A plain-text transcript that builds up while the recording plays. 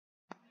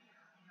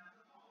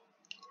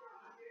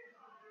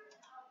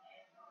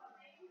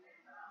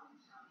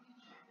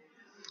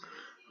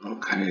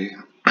Okay,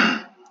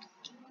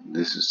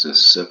 this is the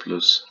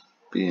seplos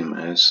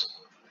BMS.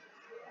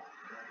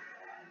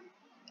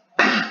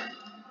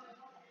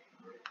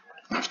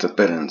 After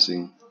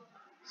balancing,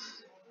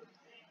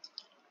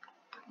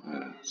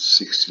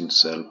 16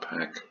 cell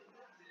pack.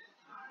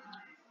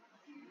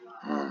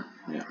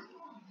 Yeah.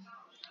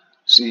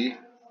 C,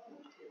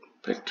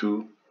 pack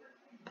 2,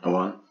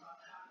 1.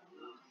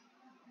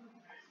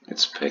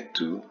 It's pack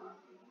 2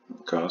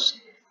 because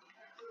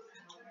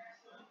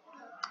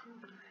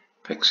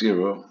pack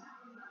 0,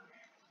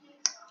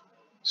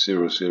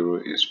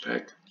 0 is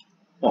pack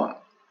 1.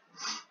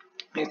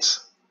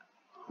 It's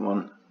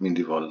 1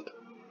 millivolt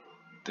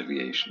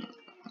deviation.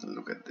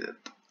 Look at that.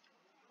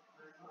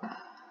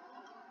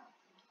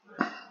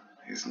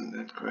 Isn't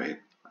that great?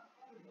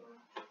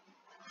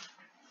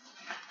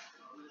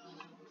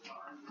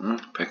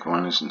 Pack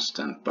 1 is in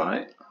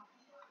standby.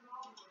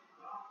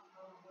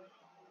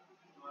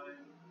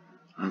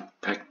 And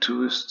pack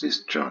 2 is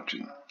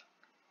discharging.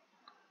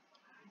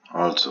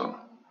 Also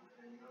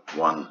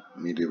 1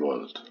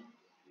 millivolt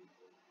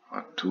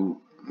or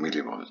 2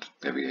 millivolt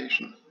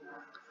deviation.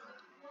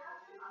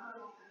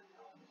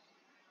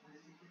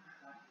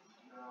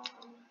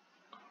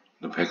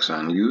 The packs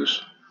are in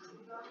use.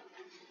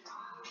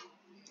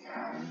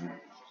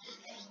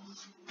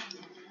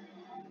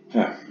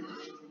 Yeah.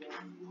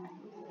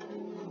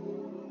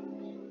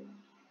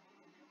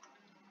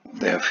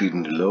 They are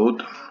feeding the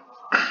load.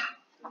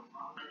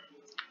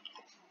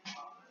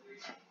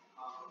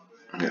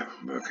 Yeah,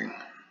 working.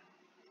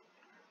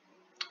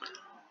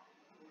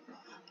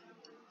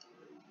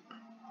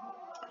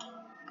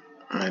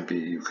 Maybe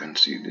you can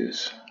see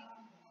this.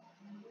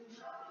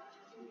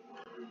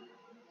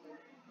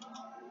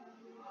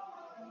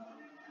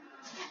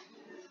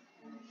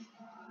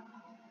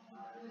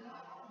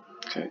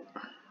 Okay.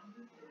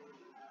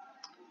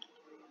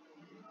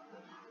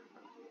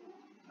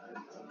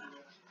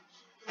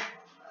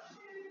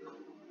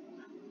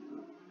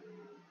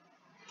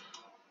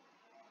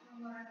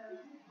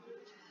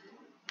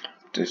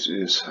 This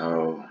is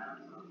how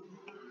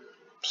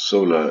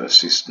Solar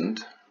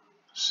Assistant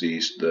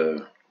sees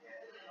the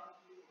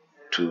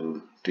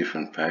two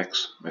different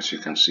packs. As you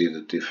can see,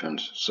 the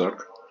different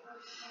sock.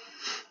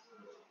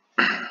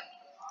 I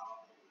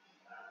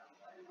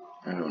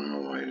don't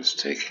know why it's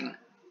taking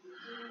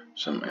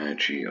some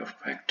energy of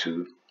pack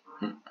 2.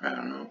 I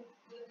don't know.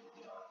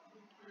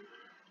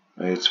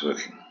 But it's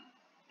working.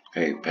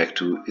 Okay, pack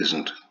 2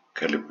 isn't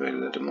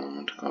calibrated at the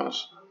moment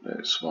because there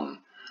is one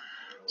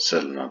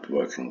cell not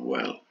working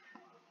well.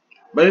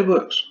 But it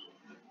works.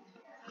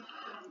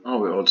 Oh,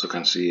 we also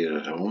can see it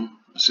at home.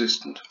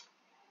 Assistant.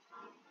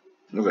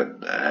 Look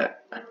at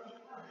that.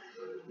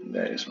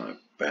 That is my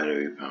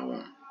battery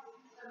power.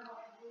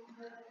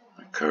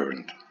 My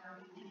current.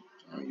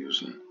 I'm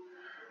using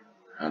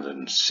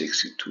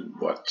 162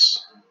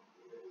 watts.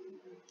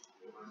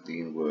 The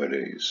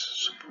inverter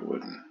is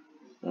supporting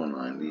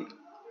 190.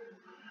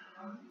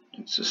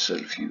 It's a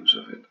self-use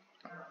of it.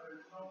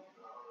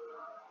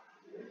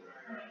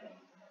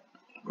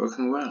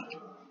 Working well.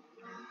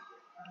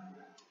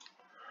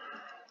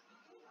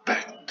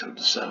 Back to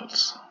the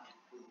cells.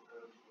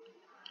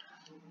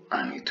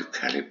 I need to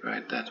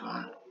calibrate that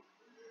one.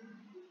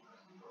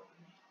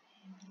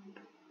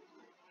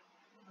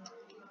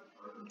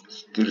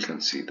 Still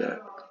can see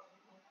that.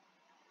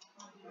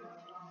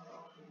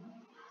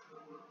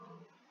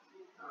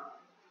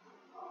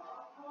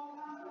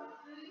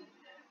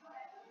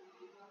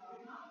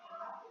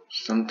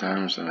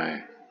 Sometimes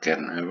I get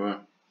an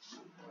error.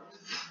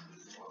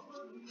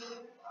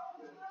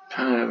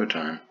 Every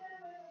time.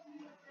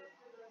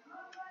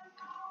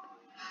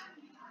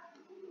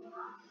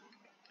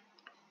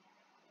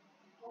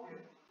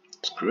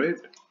 It's great.